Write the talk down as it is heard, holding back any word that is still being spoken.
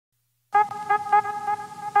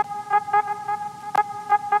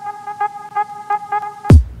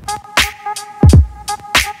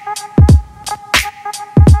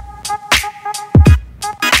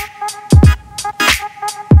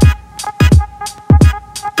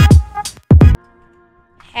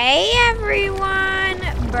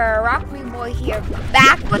Boy here,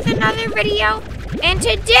 back with another video. And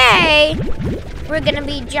today, we're gonna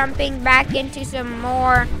be jumping back into some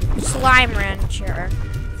more Slime Rancher.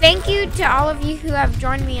 Thank you to all of you who have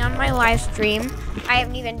joined me on my live stream. I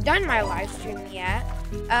haven't even done my live stream yet,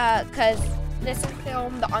 cause this is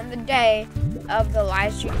filmed on the day of the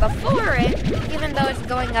live stream before it, even though it's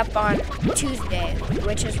going up on Tuesday,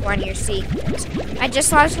 which is when you're seeing this. I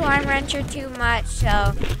just love Slime Rancher too much,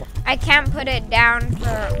 so I can't put it down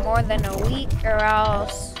for more than a week, or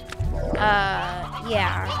else,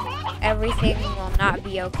 yeah, everything will not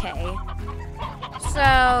be okay.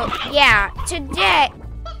 So, yeah, today,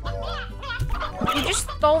 you just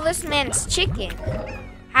stole this man's chicken.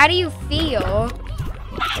 How do you feel?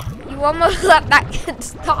 You almost let that kid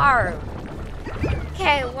starve.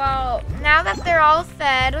 Okay, well, now that they're all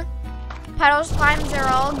fed, Puddle Slimes are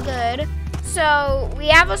all good. So, we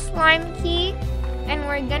have a slime key, and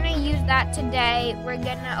we're gonna use that today. We're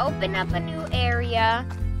gonna open up a new area.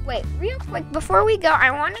 Wait, real quick, before we go,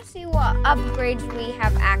 I wanna see what upgrades we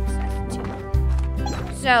have access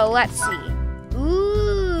to. So, let's see.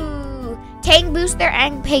 Ooh, Tank Booster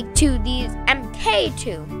and MK2, these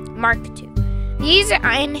MK2, Mark II. These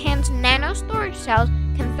are enhanced nano storage cells,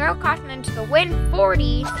 can throw caution into the wind.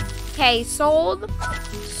 40. Okay, sold,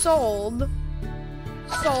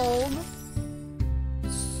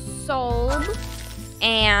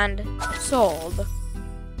 and sold.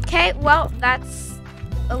 Okay, well, that's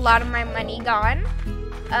a lot of my money gone.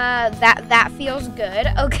 That feels good.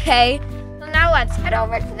 Okay, so now let's head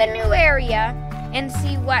over to the new area and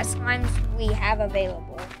see what slimes we have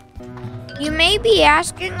available. You may be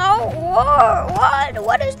asking, oh,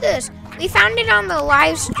 what is this? We found it on the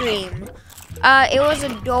live stream. It was a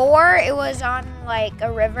door. It was on like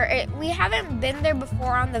a river. We haven't been there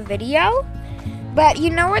before on the video, but you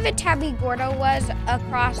know where the Tabby Gordo was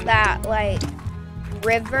across that like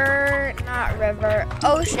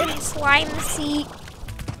ocean slime sea.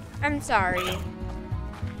 I'm sorry.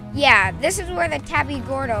 Yeah, this is where the Tabby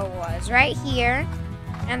Gordo was, right here,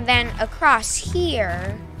 and then across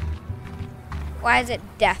here. Why is it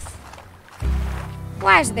death?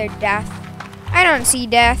 Why is there death? I don't see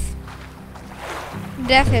death.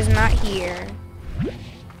 Death is not here.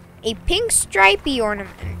 A pink stripey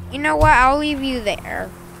ornament. You know what? I'll leave you there.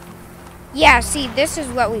 Yeah, see, this is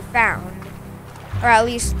what we found. Or at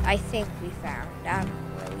least I think we found. I don't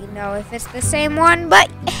really know if it's the same one, but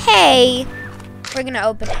hey, we're gonna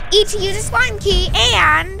open it. Each use a slime key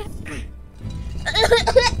and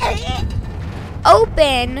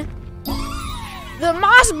open the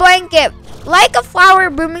moss blanket. Like a flower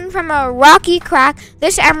blooming from a rocky crack,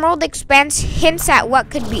 this emerald expanse hints at what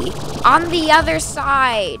could be on the other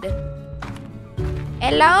side.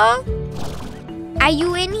 Hello? Are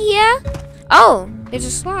you in here? Oh, there's a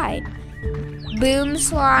slide. Boom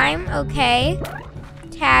slime, okay.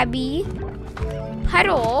 Tabby.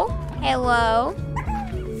 Puddle, hello.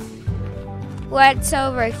 What's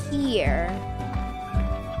over here?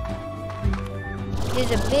 There's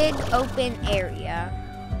a big open area.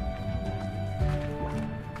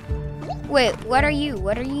 Wait, what are you?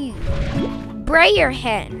 What are you? Brayer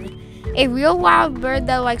hen. A real wild bird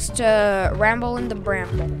that likes to ramble in the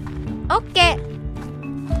bramble. Okay.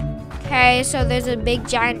 Okay, so there's a big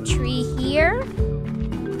giant tree here.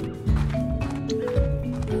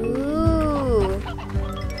 Ooh.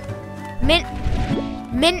 Mint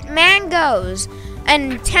mangoes.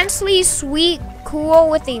 Intensely sweet, cool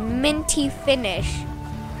with a minty finish.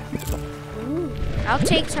 Ooh, I'll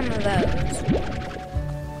take some of those.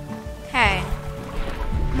 Okay.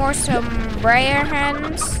 More brayer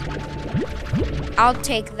hens. I'll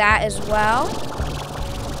take that as well.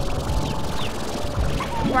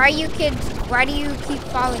 Why are you kids? Why do you keep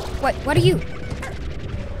falling? What are you?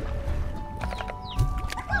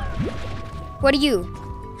 What are you?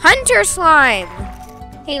 Hunter slime.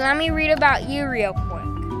 Hey, let me read about you real quick.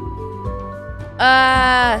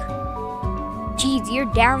 Geez,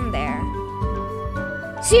 you're down there.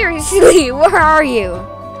 Seriously, where are you?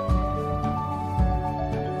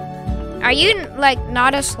 Are you, like,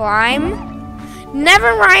 not a slime?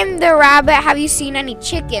 Never mind the rabbit. Have you seen any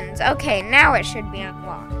chickens? Okay, now it should be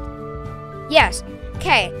unlocked. Yes.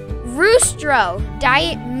 Okay. Roostro,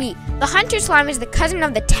 diet meat. The hunter slime is the cousin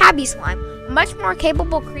of the tabby slime, a much more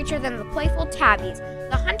capable creature than the playful tabbies.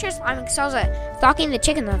 The hunter slime excels at stalking the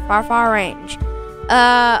chickens at far range.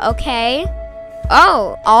 Okay.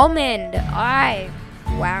 Oh, almond.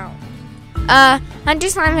 Wow. Hunter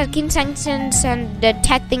slime has keen senses and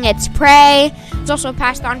detecting its prey. It's also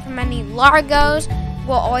passed on from many largos.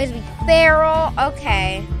 Will always be feral.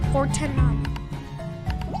 Okay. For 10.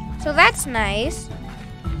 So that's nice.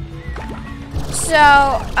 So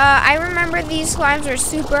I remember these slimes were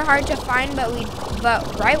super hard to find, but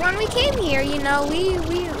right when we came here, you know, we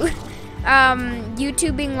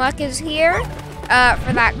YouTubing luck is here.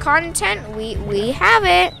 For that content, we have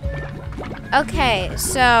it. Okay,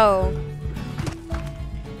 so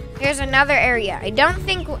here's another area.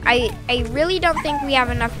 I really don't think we have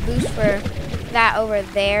enough boost for that over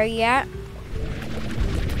there yet.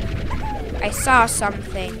 I saw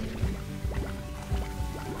something.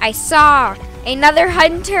 I saw another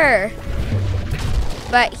hunter,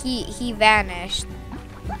 but he vanished.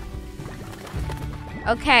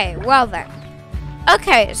 Okay, well then.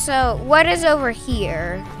 Okay, so what is over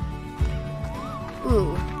here?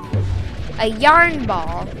 Ooh, a yarn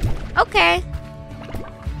ball. Okay.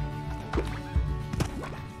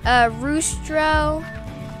 Roostro.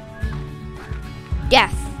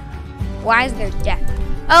 Death. Why is there death?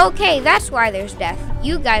 Okay, that's why there's death.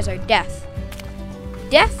 You guys are death.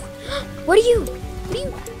 Death? What are you?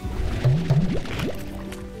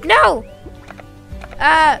 No!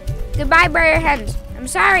 Goodbye, Briar Hens. I'm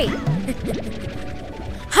sorry.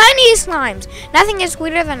 Honey slimes! Nothing is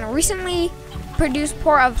sweeter than a recently produced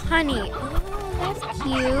pour of honey. Oh, that's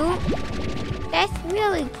cute. That's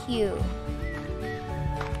really cute.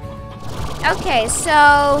 Okay,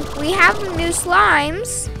 so we have new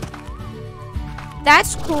slimes.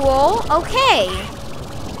 That's cool. Okay.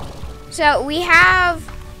 So we have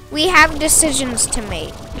decisions to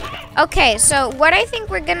make. Okay, so what I think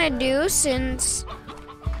we're gonna do since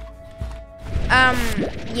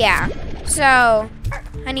yeah. So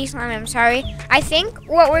honey slime, I'm sorry. I think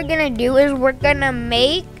what we're gonna do is we're gonna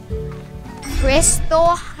make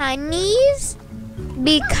crystal honeys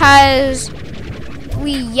because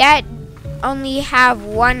we yet only have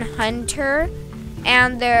one hunter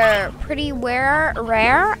and they're pretty rare,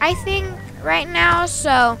 I think, right now,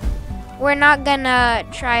 so we're not gonna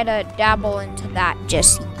try to dabble into that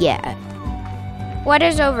just yet. What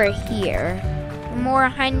is over here? More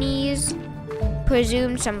honeys.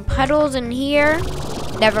 Presume some puddles in here.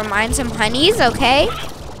 Never mind, some honeys, okay.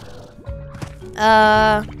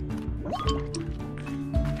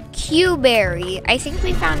 Q-berry. I think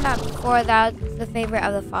we found out before that's the favorite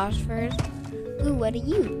of the phosphors. Ooh, what are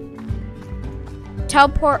you?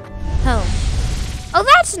 Teleport home. Oh,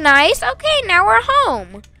 that's nice. Okay, now we're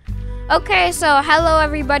home. Okay, so hello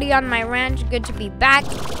everybody on my ranch. Good to be back.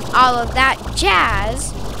 All of that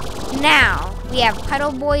jazz. Now, we have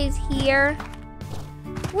Puddle Boys here.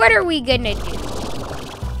 What are we gonna do?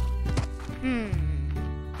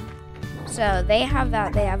 So they have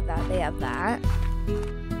that, they have that, they have that.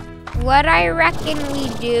 What I reckon we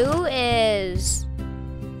do is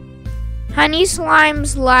honey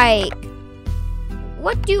slimes like,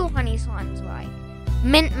 what do honey slimes like?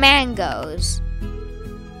 Mint mangoes.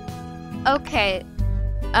 Okay,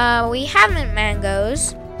 we have mint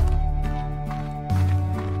mangoes.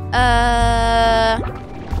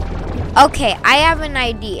 Okay, I have an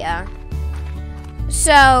idea.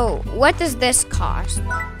 So, what does this cost?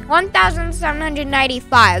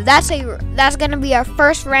 1,795. That's gonna be our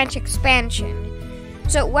first ranch expansion.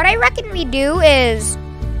 So, what I reckon we do is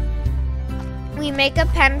we make a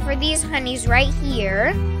pen for these honeys right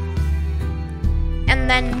here, and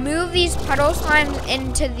then move these puddle slimes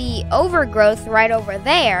into the overgrowth right over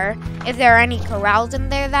there, if there are any corrals in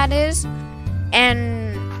there, that is, and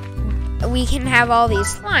we can have all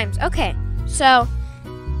these slimes. Okay, so,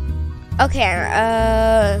 okay,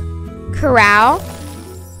 corral.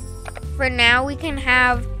 For now, we can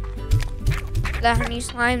have the honey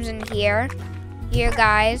slimes in here. Here,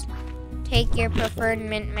 guys, take your preferred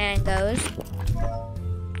mint mangoes.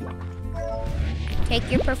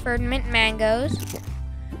 Take your preferred mint mangoes.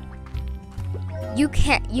 You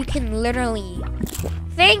can literally,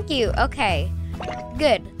 thank you, okay,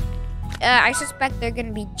 good. I suspect they're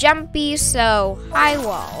gonna be jumpy, so high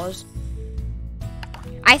walls.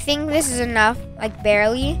 I think this is enough, like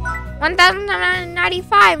barely.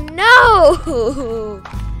 1,995, no!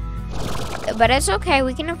 But it's okay,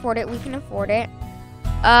 we can afford it, we can afford it.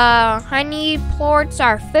 Honey plorts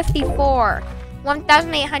are 54.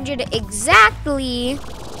 1,800 exactly,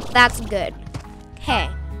 that's good. Okay,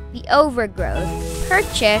 the overgrowth.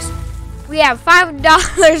 Purchase, we have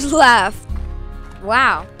 $5 left.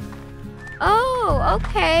 Wow. Oh,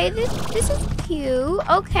 okay, this is cute,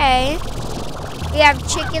 okay. We have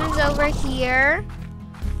chickens over here.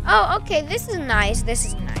 Oh, okay, this is nice,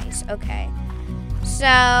 okay.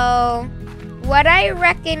 So, what I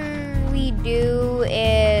reckon we do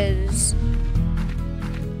is,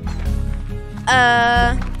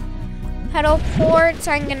 puddle ports,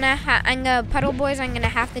 puddle boys, I'm gonna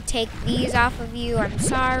have to take these off of you, I'm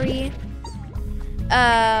sorry.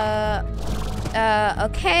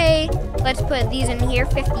 Okay, let's put these in here,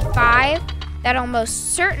 55. That'll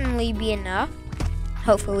most certainly be enough,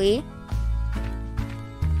 hopefully.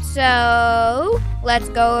 So, let's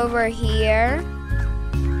go over here.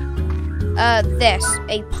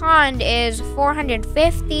 A pond is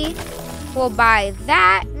 450. We'll buy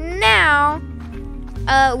that. Now,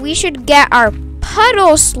 we should get our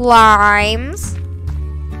puddle slimes.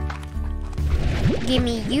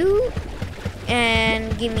 Gimme you,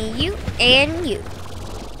 and gimme you, and you.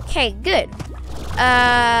 Okay, good.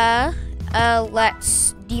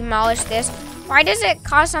 Let's demolish this. Why does it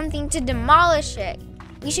cost something to demolish it?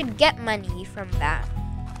 We should get money from that.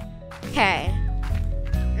 Okay.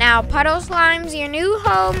 Now, puddle slimes, your new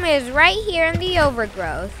home is right here in the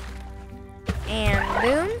overgrowth. And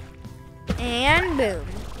boom. And boom.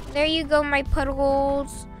 There you go, my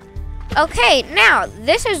puddles. Okay, now,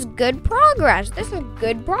 this is good progress. This is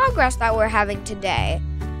good progress that we're having today.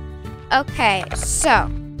 Okay, so,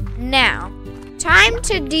 now, time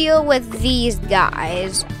to deal with these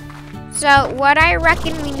guys. So, what I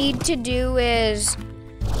reckon we need to do is,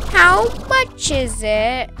 how much is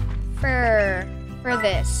it for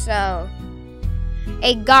this? So,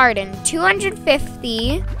 a garden,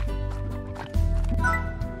 250.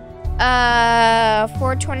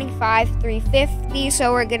 425, 350,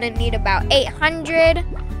 so we're gonna need about 800.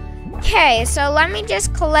 Okay, so let me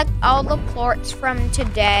just collect all the plorts from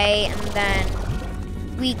today, and then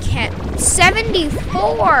we can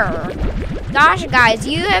 74. Gosh, guys,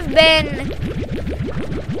 you have been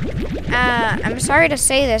I'm sorry to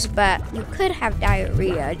say this, but you could have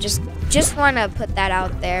diarrhea. Just want to put that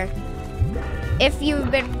out there. If you've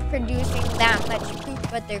been producing that much poop,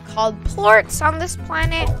 but they're called plorts on this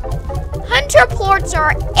planet. Hunter plorts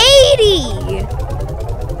are 80!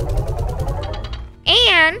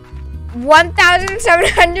 And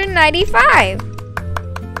 1,795.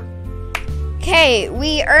 Okay,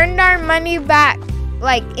 we earned our money back,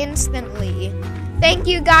 like, instantly. Thank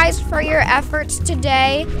you guys for your efforts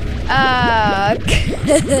today.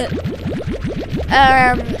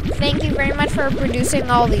 Thank you very much for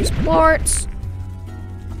producing all these plorts.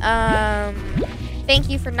 Thank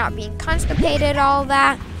you for not being constipated, all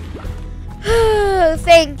that.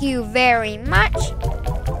 Thank you very much.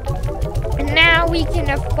 And now we can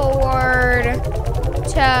afford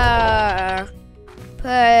to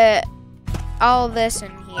put all this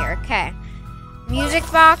in here. Okay. Music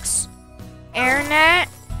box, AirNet.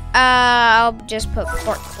 I'll just put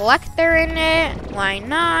port collector in it. Why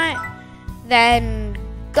not? Then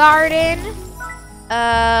garden.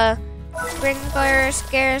 Sprinkler,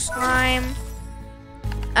 scare slime.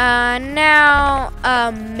 Now,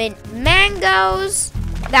 mint mangoes.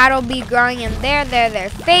 That'll be growing in there. They're their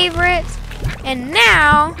favorites. And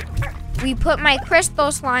now, we put my crystal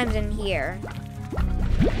slimes in here.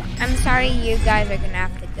 I'm sorry, you guys are gonna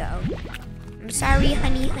have to go. I'm sorry,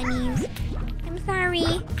 honeys. I'm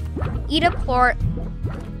sorry. Eat a plort.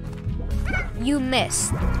 You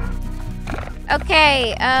missed.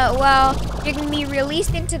 Okay, well, you're gonna be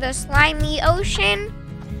released into the slimy ocean.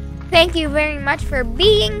 Thank you very much for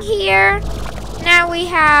being here. Now we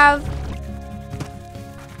have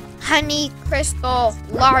honey crystal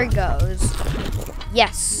largos.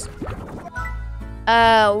 Yes.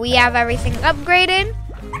 We have everything upgraded.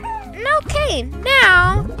 Okay,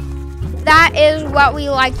 now that is what we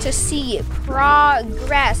like to see.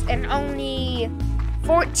 Progress. And only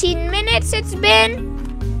 14 minutes it's been.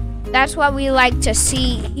 That's what we like to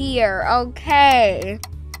see here. Okay.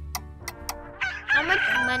 How much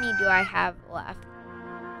money do I have left?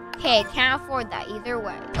 Okay, can't afford that either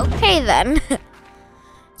way. Okay then.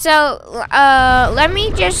 So, let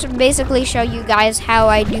me just basically show you guys how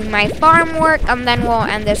I do my farm work, and then we'll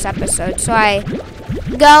end this episode. So I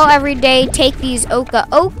go every day, take these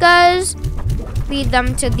okas, feed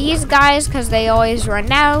them to these guys because they always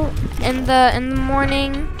run out in the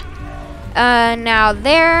morning. Now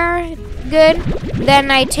they're good.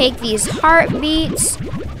 Then I take these heartbeats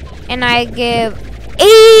and I give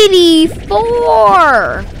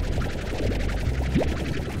 84.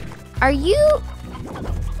 Are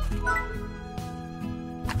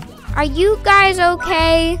you guys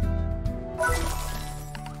okay?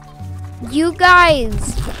 You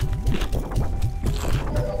guys,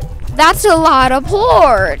 that's a lot of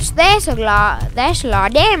plorts. That's a lot of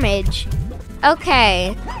damage.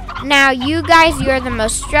 Okay. Now, you guys, you're the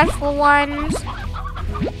most stressful ones.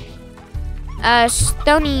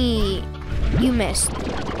 Stony, you missed.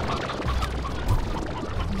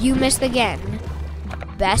 You missed again.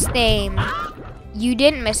 Best aim. You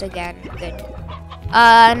didn't miss again. Good.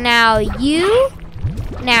 Now you.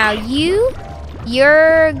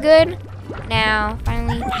 You're good. Now,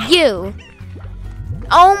 finally, you.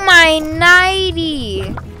 Oh my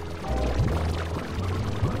nighty.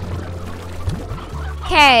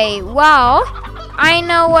 Okay, well, I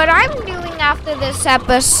know what I'm doing after this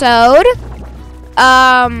episode.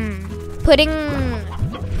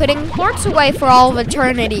 Putting ports away for all of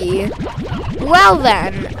eternity. Well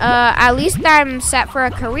then, at least I'm set for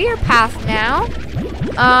a career path now.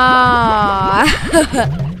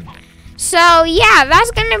 So yeah,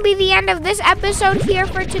 that's gonna be the end of this episode here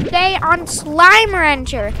for today on Slime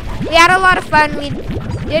Rancher. We had a lot of fun. We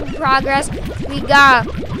did progress. We got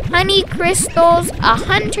honey crystals, a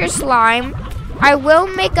hunter slime. I will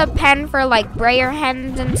make a pen for like brayer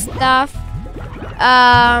hens and stuff.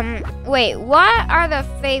 Wait, what are the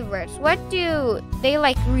favorites? What do they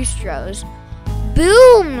like? Roostros.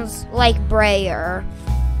 Booms like brayer.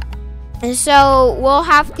 And so we'll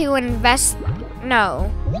have to invest.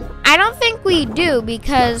 No, I don't think we do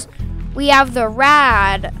because we have the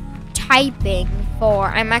rad typing for.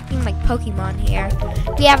 I'm acting like Pokemon here.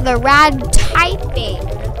 We have the rad typing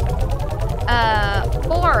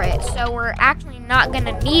for it, so we're actually not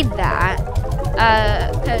gonna need that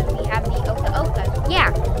because we have the Oka Okas. Yeah,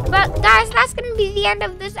 but guys, that's gonna be the end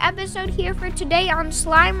of this episode here for today on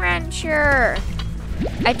Slime Rancher.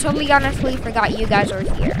 I totally honestly forgot you guys were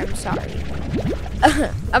here. I'm sorry.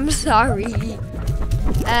 I'm sorry.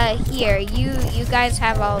 Here, you guys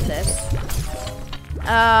have all this.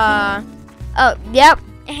 Oh, yep.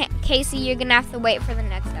 Casey, you're gonna have to wait for the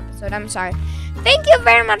next episode. I'm sorry. Thank you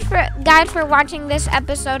very much guys for watching this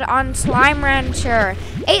episode on Slime Rancher.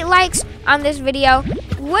 8 likes on this video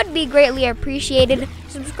would be greatly appreciated.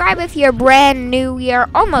 Subscribe if you're brand new. We are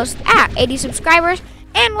almost at 80 subscribers.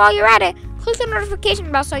 And while you're at it, click the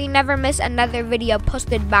notification bell so you never miss another video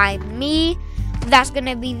posted by me. That's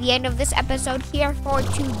gonna be the end of this episode here for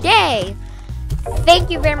today. Thank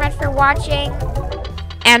you very much for watching,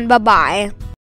 and bye-bye.